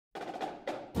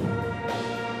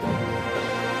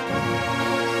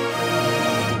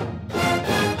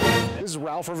is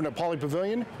Ralph Irvin at Pauley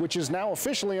Pavilion, which is now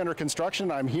officially under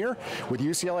construction. I'm here with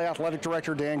UCLA Athletic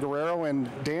Director Dan Guerrero. And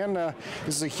Dan,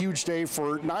 this is a huge day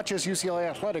for not just UCLA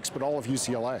Athletics, but all of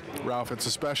UCLA. Ralph, it's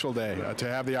a special day to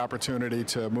have the opportunity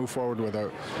to move forward with a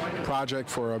project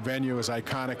for a venue as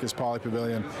iconic as Pauley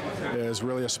Pavilion is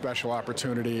really a special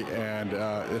opportunity. And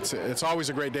it's always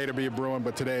a great day to be a Bruin,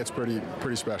 but today it's pretty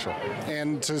special.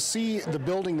 And to see the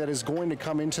building that is going to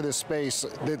come into this space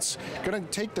that's going to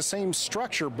take the same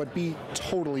structure but be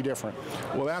totally different.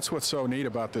 Well, that's what's so neat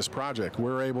about this project.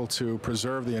 We're able to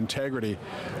preserve the integrity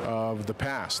of the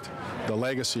past, the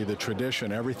legacy, the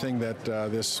tradition, everything that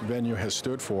this venue has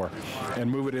stood for, and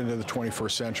move it into the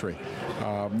 21st century.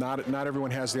 Not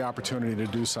everyone has the opportunity to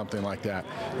do something like that.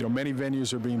 You know, many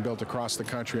venues are being built across the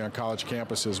country on college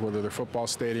campuses, whether they're football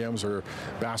stadiums or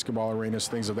basketball arenas,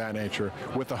 things of that nature,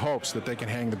 with the hopes that they can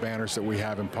hang the banners that we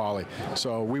have in Pauley.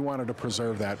 So we wanted to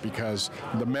preserve that because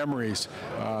the memories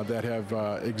that have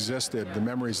existed, the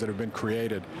memories that have been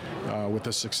created with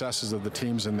the successes of the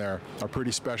teams in there are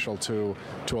pretty special to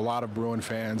a lot of Bruin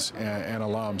fans and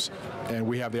alums, and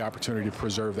we have the opportunity to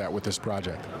preserve that with this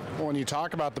project. Well, when you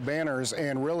talk about the banners,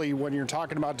 and really when you're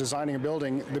talking about designing a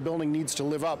building, the building needs to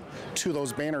live up to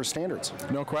those banner standards.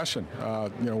 No question.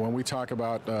 You know, when we talk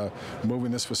about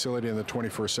moving this facility in the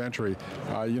 21st century,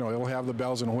 you know, it'll have the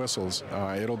bells and whistles.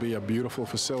 It'll be a beautiful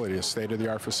facility, a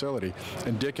state-of-the-art facility,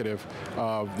 indicative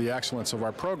of the excellence of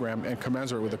our program and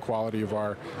commensurate with the quality of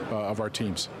our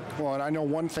teams. Well, and I know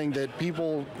one thing that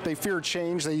people, they fear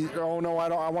change. They, oh no,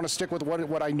 I want to stick with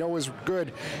what I know is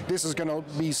good. This is going to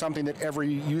be something that every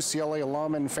UCLA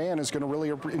alum and fan is going to really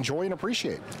enjoy and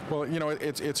appreciate. Well, you know,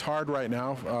 it's hard right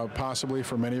now, possibly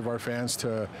for many of our fans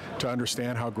to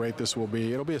understand how great this will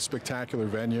be. It'll be a spectacular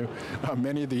venue.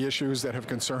 Many of the issues that have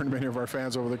concerned many of our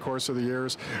fans over the course of the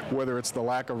years, whether it's the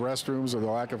lack of restrooms or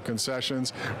the lack of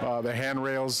concessions, the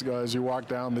handrails as you walk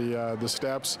down the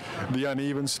steps, the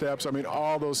uneven steps, I mean,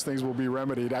 all those things will be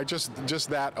remedied. Just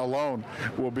that alone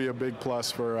will be a big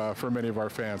plus for many of our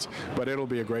fans. But it'll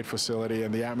be a great facility,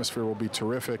 and the atmosphere will be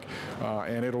terrific,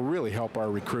 and it'll really help our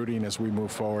recruiting as we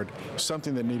move forward.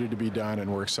 Something that needed to be done,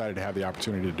 and we're excited to have the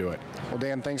opportunity to do it. Well,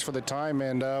 Dan, thanks for the time,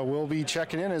 and we'll be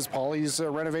checking in as Pauley's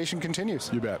renovation continues.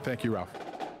 You bet. Thank you, Ralph.